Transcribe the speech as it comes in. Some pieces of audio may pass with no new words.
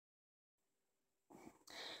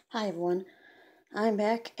Hi everyone, I'm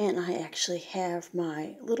back and I actually have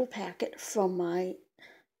my little packet from my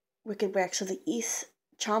Wicked Wax of the East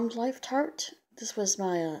Charmed Life tart. This was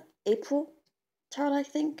my April tart, I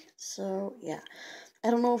think. So yeah,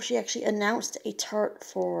 I don't know if she actually announced a tart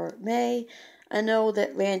for May. I know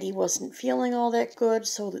that Randi wasn't feeling all that good,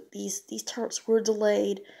 so that these tarts were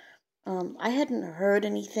delayed. I hadn't heard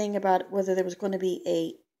anything about whether there was going to be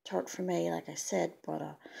a tart for May, like I said,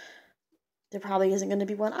 but there probably isn't going to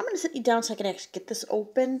be one. I'm going to sit you down so I can actually get this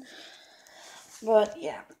open. But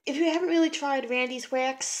yeah, if you haven't really tried Randi's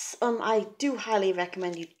wax, I do highly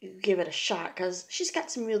recommend you give it a shot because she's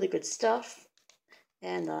got some really good stuff,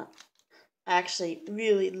 and I actually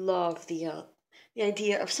really love the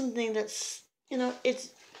idea of something that's it's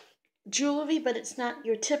jewelry, but it's not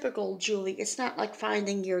your typical jewelry. It's not like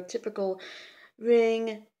finding your typical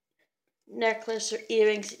ring, necklace, or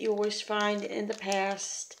earrings that you always find in the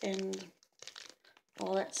past and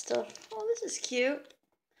all that stuff. Oh, this is cute.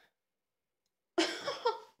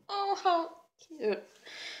 Oh, how cute.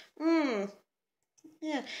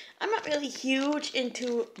 Yeah. I'm not really huge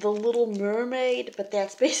into The Little Mermaid, but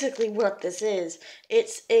that's basically what this is.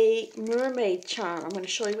 It's a mermaid charm. I'm going to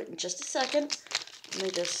show you it in just a second. Let me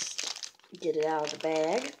just get it out of the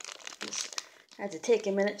bag. I had to take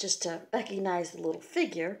a minute just to recognize the little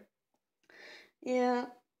figure. Yeah.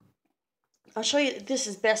 I'll show you this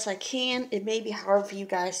as best I can. It may be hard for you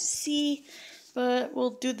guys to see, but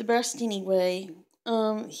we'll do the best anyway.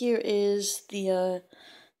 Here is the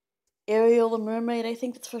Ariel the Mermaid, I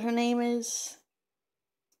think that's what her name is.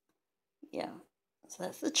 Yeah, so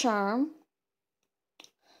that's the charm.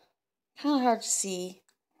 Kind of hard to see,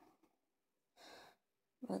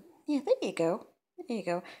 but yeah, there you go. There you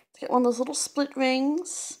go. It's got one of those little split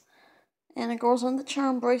rings, and it goes on the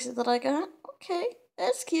charm bracelet that I got. Okay,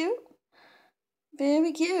 that's cute.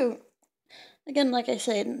 Very cute. Again, like I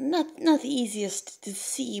said, not the easiest to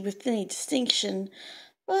see with any distinction,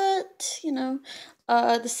 but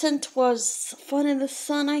the scent was Fun in the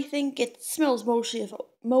Sun. I think it smells mostly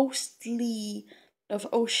of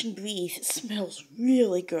ocean breeze. It smells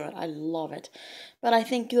really good. I love it. But I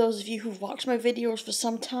think those of you who've watched my videos for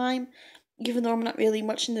some time, even though I'm not really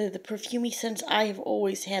much into the perfumey scents, I have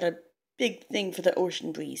always had a big thing for the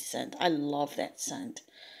ocean breeze scent. I love that scent.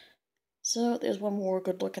 So there's one more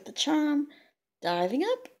good look at the charm. Diving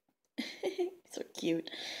up. So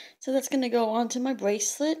cute. So that's going to go onto my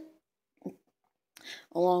bracelet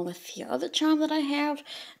along with the other charm that I have.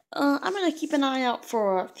 I'm going to keep an eye out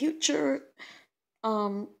for future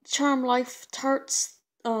Charm Life tarts.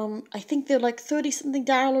 I think they're like $30-something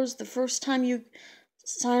the first time you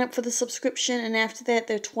sign up for the subscription, and after that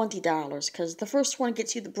they're $20 because the first one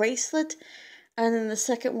gets you the bracelet, and then the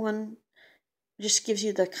second one just gives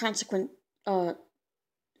you the consequent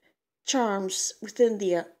charms within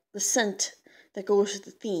the scent that goes with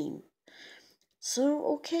the theme. So,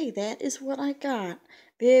 okay, that is what I got.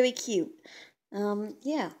 Very cute.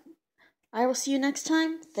 Yeah. I will see you next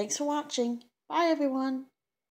time. Thanks for watching. Bye, everyone.